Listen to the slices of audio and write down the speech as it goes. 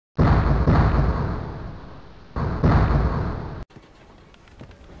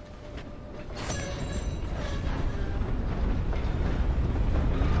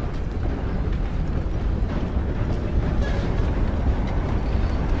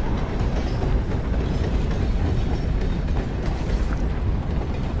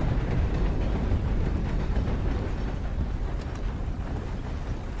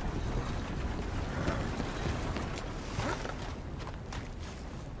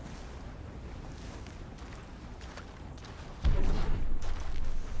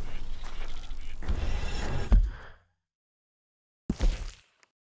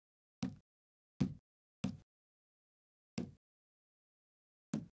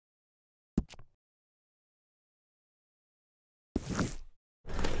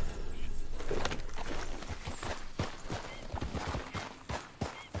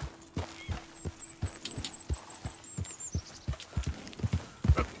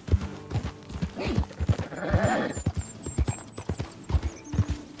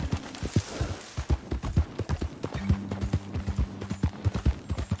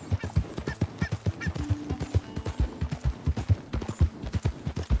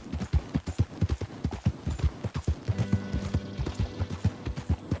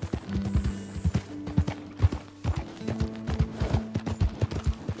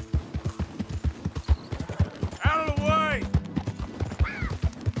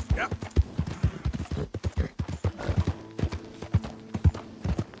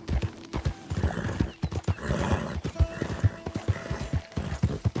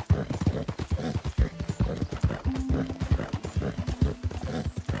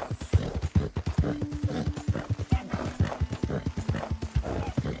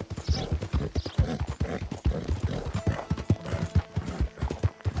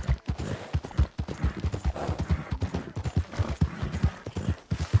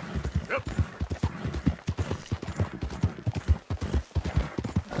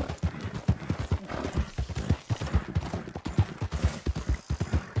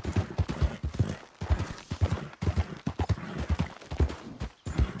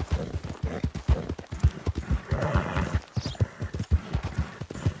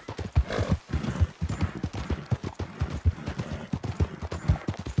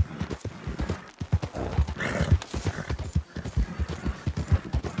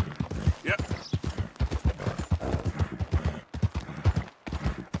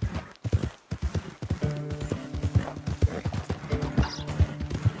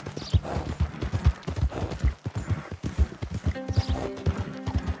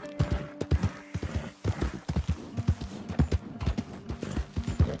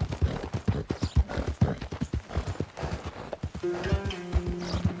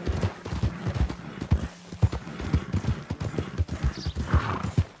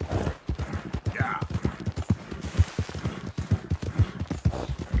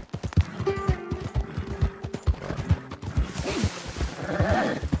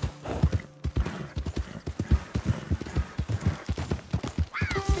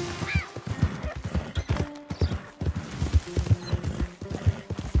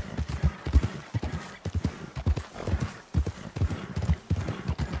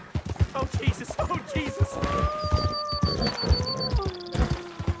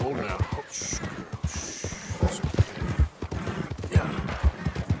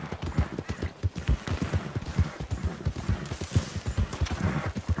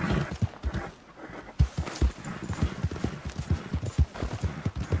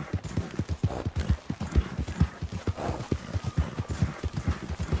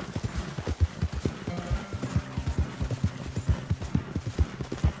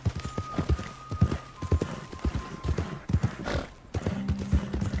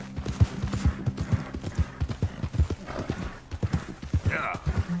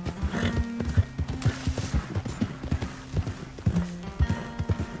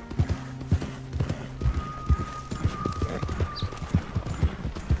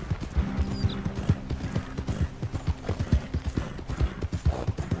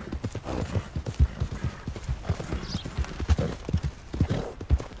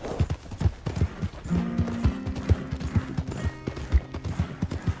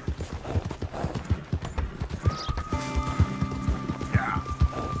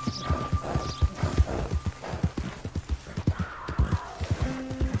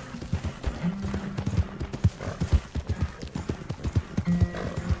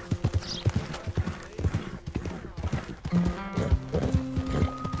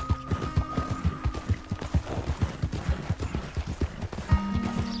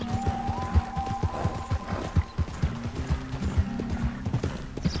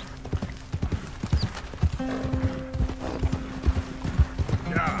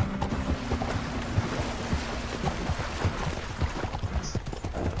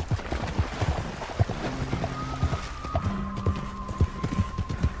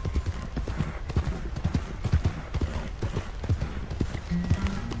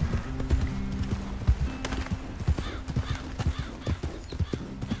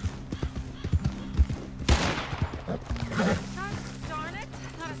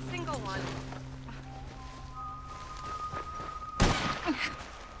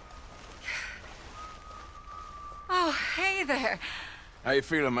There. How you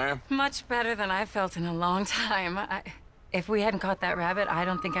feeling, ma'am? Much better than I felt in a long time. If we hadn't caught that rabbit, I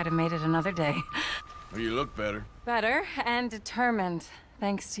don't think I'd have made it another day. Well, you look better. Better and determined,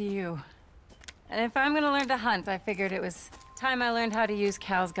 thanks to you. And if I'm gonna learn to hunt, I figured it was time I learned how to use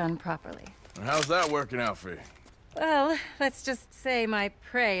Cal's gun properly. And how's that working out for you? Well, let's just say my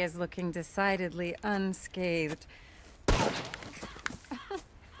prey is looking decidedly unscathed.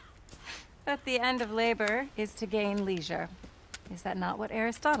 But the end of labor is to gain leisure. Is that not what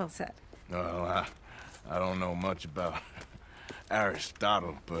Aristotle said? Well, I don't know much about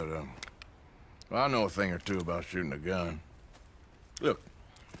Aristotle, but, well, I know a thing or two about shooting a gun. Look,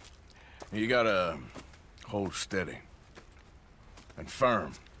 you gotta hold steady and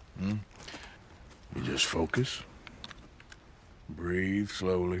firm, You just focus, Breathe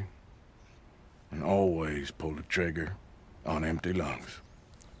slowly. And always pull the trigger on empty lungs.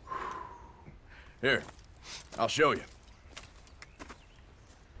 Here, I'll show you.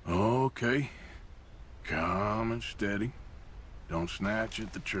 Okay. Calm and steady. Don't snatch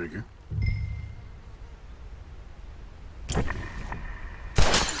at the trigger.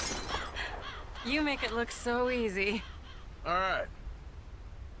 You make it look so easy. All right.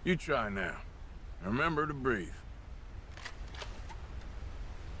 You try now. Remember to breathe.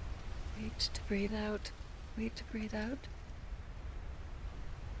 Wait to breathe out. Wait to breathe out.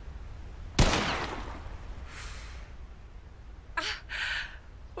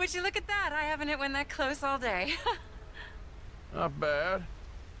 Would you look at that? I haven't hit one that close all day. Not bad.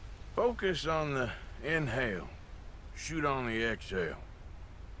 Focus on the inhale. Shoot on the exhale.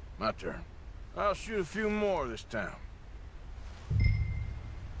 My turn. I'll shoot a few more this time.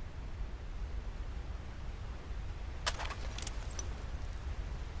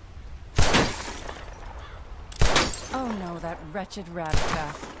 Oh no, that wretched rabbit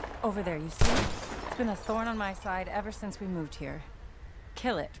trap. Over there, you see? It's been a thorn on my side ever since we moved here.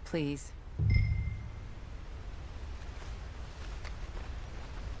 Kill it, please.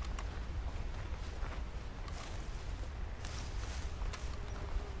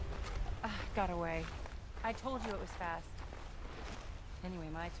 Got away. I told you it was fast. Anyway,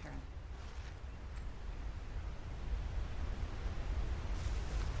 my turn.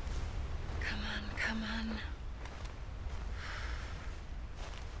 Come on, come on.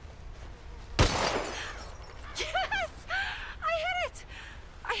 Yes! I hit it!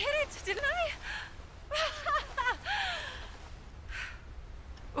 I hit it, didn't I?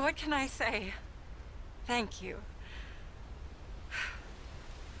 What can I say? Thank you.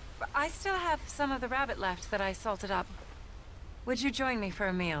 I still have some of the rabbit left that I salted up. Would you join me for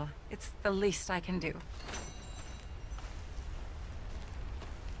a meal? It's the least I can do.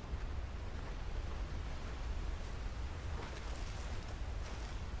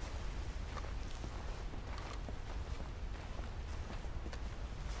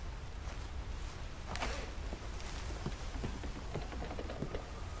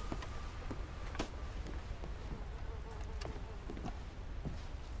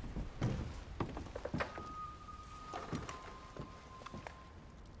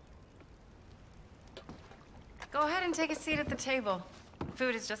 Go ahead and take a seat at the table.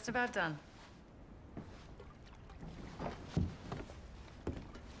 Food is just about done.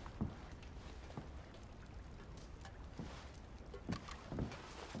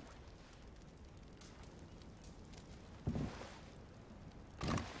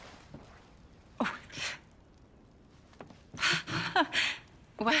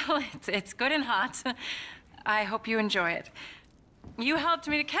 Well, it's good and hot. I hope you enjoy it. You helped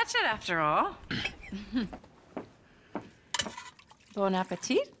me to catch it, after all. Bon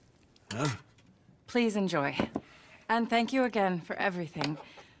appetit. Huh? Please enjoy. And thank you again for everything.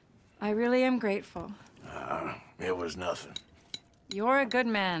 I really am grateful. It was nothing. You're a good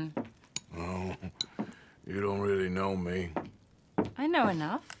man. Oh, you don't really know me. I know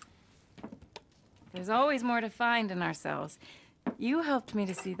enough. There's always more to find in ourselves. You helped me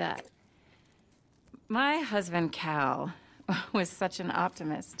to see that. My husband, Cal, was such an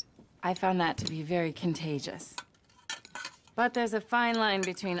optimist. I found that to be very contagious. But there's a fine line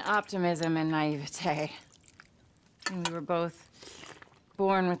between optimism and naivete. And we were both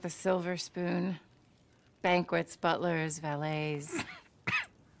born with a silver spoon. Banquets, butlers, valets.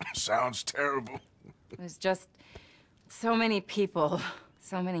 Sounds terrible. It was just so many people,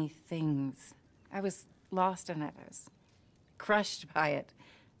 so many things. I was lost in it. I was crushed by it.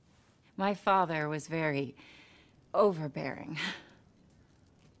 My father was very overbearing.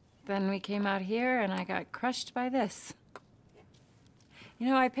 Then we came out here and I got crushed by this. You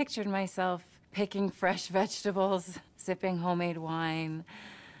know, I pictured myself picking fresh vegetables, sipping homemade wine,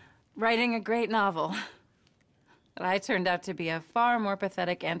 writing a great novel. But I turned out to be a far more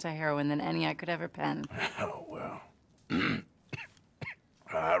pathetic anti-heroine than any I could ever pen. Oh, well.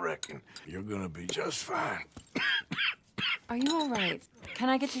 I reckon you're gonna be just fine. Are you all right? Can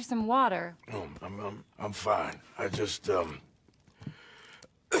I get you some water? Oh, I'm fine. I just,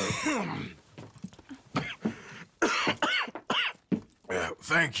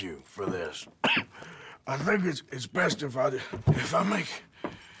 thank you for this. I think it's best if I make...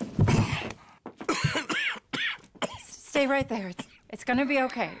 Stay right there. It's gonna be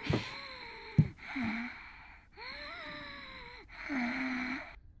okay.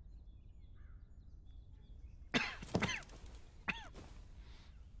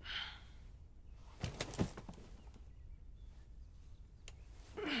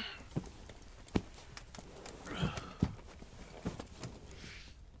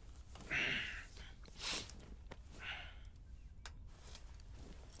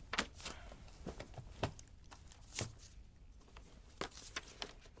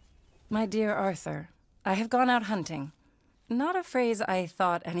 My dear Arthur, I have gone out hunting. Not a phrase I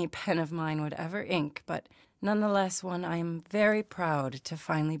thought any pen of mine would ever ink, but nonetheless one I am very proud to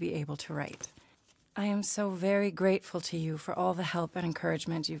finally be able to write. I am so very grateful to you for all the help and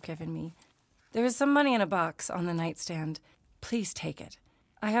encouragement you've given me. There is some money in a box on the nightstand. Please take it.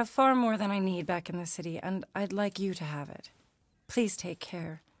 I have far more than I need back in the city, and I'd like you to have it. Please take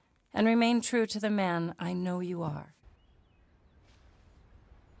care, and remain true to the man I know you are.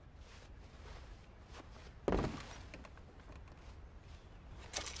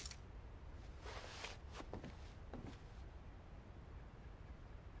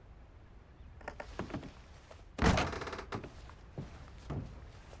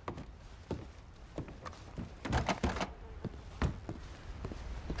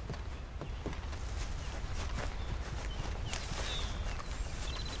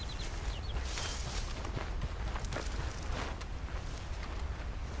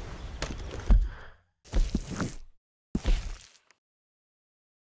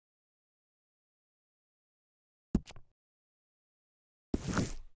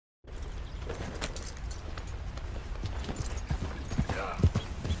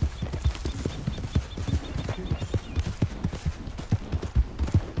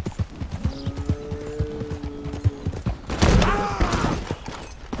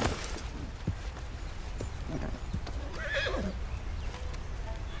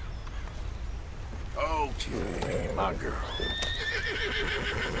 Okay, my girl.